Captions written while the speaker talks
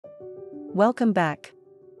Welcome back.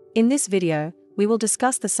 In this video, we will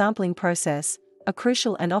discuss the sampling process, a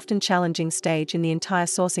crucial and often challenging stage in the entire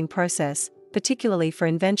sourcing process, particularly for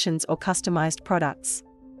inventions or customized products.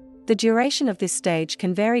 The duration of this stage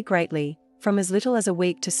can vary greatly, from as little as a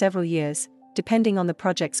week to several years, depending on the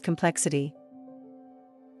project's complexity.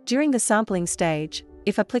 During the sampling stage,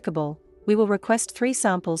 if applicable, we will request 3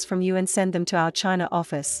 samples from you and send them to our China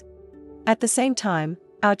office. At the same time,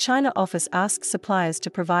 our China office asks suppliers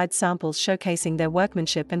to provide samples showcasing their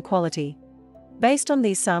workmanship and quality. Based on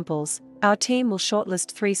these samples, our team will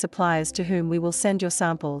shortlist 3 suppliers to whom we will send your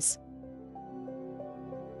samples.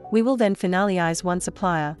 We will then finalize one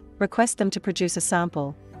supplier, request them to produce a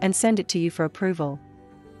sample, and send it to you for approval.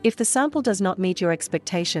 If the sample does not meet your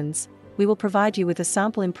expectations, we will provide you with a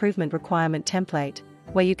sample improvement requirement template,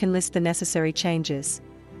 where you can list the necessary changes.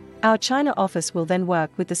 Our China office will then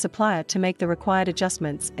work with the supplier to make the required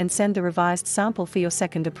adjustments and send the revised sample for your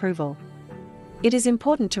second approval. It is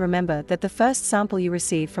important to remember that the first sample you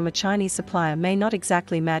receive from a Chinese supplier may not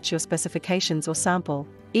exactly match your specifications or sample,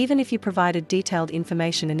 even if you provided detailed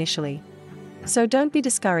information initially. So don't be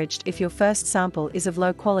discouraged if your first sample is of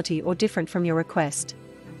low quality or different from your request.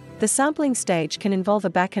 The sampling stage can involve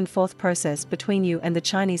a back-and-forth process between you and the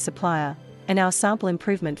Chinese supplier, and our sample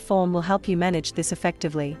improvement form will help you manage this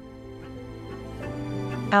effectively.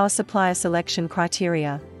 Our supplier selection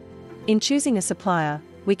criteria. In choosing a supplier,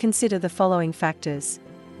 we consider the following factors: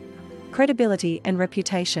 credibility and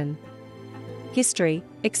reputation, history,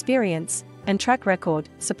 experience, and track record.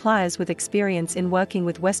 Suppliers with experience in working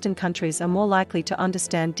with Western countries are more likely to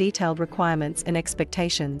understand detailed requirements and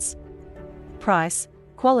expectations. Price,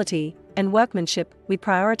 quality, and workmanship. We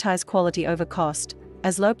prioritize quality over cost,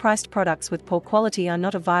 as low-priced products with poor quality are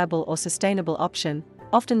not a viable or sustainable option,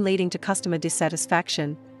 often leading to customer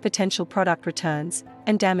dissatisfaction, potential product returns,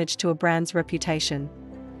 and damage to a brand's reputation.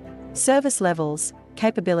 Service levels,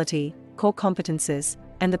 capability, core competences,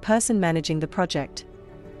 and the person managing the project.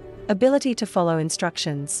 Ability to follow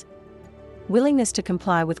instructions. Willingness to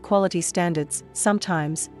comply with quality standards.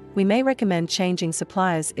 Sometimes, we may recommend changing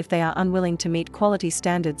suppliers if they are unwilling to meet quality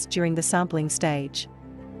standards during the sampling stage.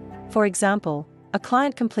 For example, a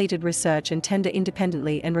client completed research and tender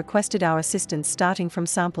independently and requested our assistance starting from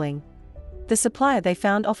sampling. The supplier they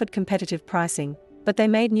found offered competitive pricing, but they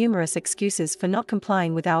made numerous excuses for not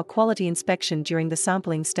complying with our quality inspection during the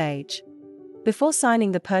sampling stage. Before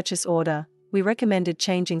signing the purchase order, we recommended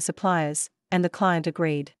changing suppliers, and the client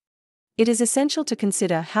agreed. It is essential to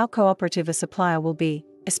consider how cooperative a supplier will be,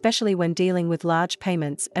 especially when dealing with large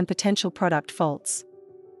payments and potential product faults.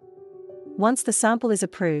 Once the sample is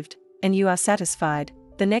approved, and you are satisfied,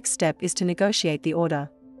 the next step is to negotiate the order.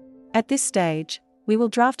 At this stage, we will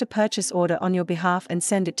draft a purchase order on your behalf and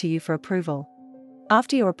send it to you for approval.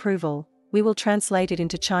 After your approval, we will translate it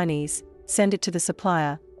into Chinese, send it to the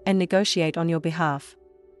supplier, and negotiate on your behalf.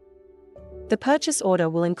 The purchase order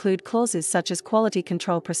will include clauses such as quality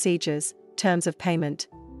control procedures, terms of payment,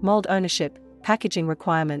 mold ownership, packaging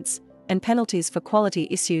requirements, and penalties for quality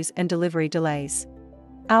issues and delivery delays.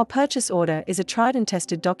 Our purchase order is a tried and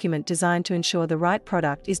tested document designed to ensure the right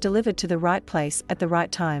product is delivered to the right place at the right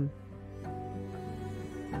time.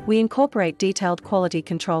 We incorporate detailed quality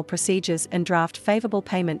control procedures and draft favorable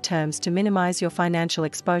payment terms to minimize your financial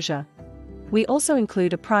exposure. We also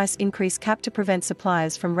include a price increase cap to prevent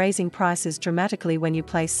suppliers from raising prices dramatically when you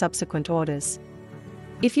place subsequent orders.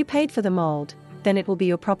 If you paid for the mold, then it will be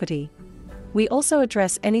your property. We also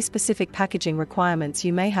address any specific packaging requirements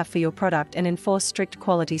you may have for your product and enforce strict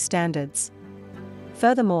quality standards.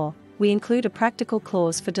 Furthermore, we include a practical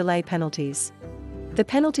clause for delay penalties. The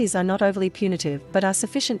penalties are not overly punitive but are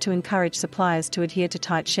sufficient to encourage suppliers to adhere to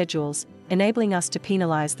tight schedules, enabling us to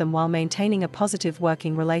penalize them while maintaining a positive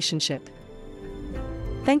working relationship.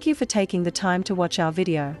 Thank you for taking the time to watch our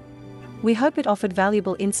video. We hope it offered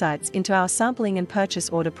valuable insights into our sampling and purchase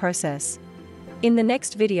order process. In the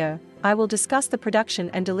next video, I will discuss the production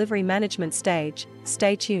and delivery management stage.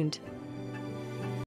 Stay tuned.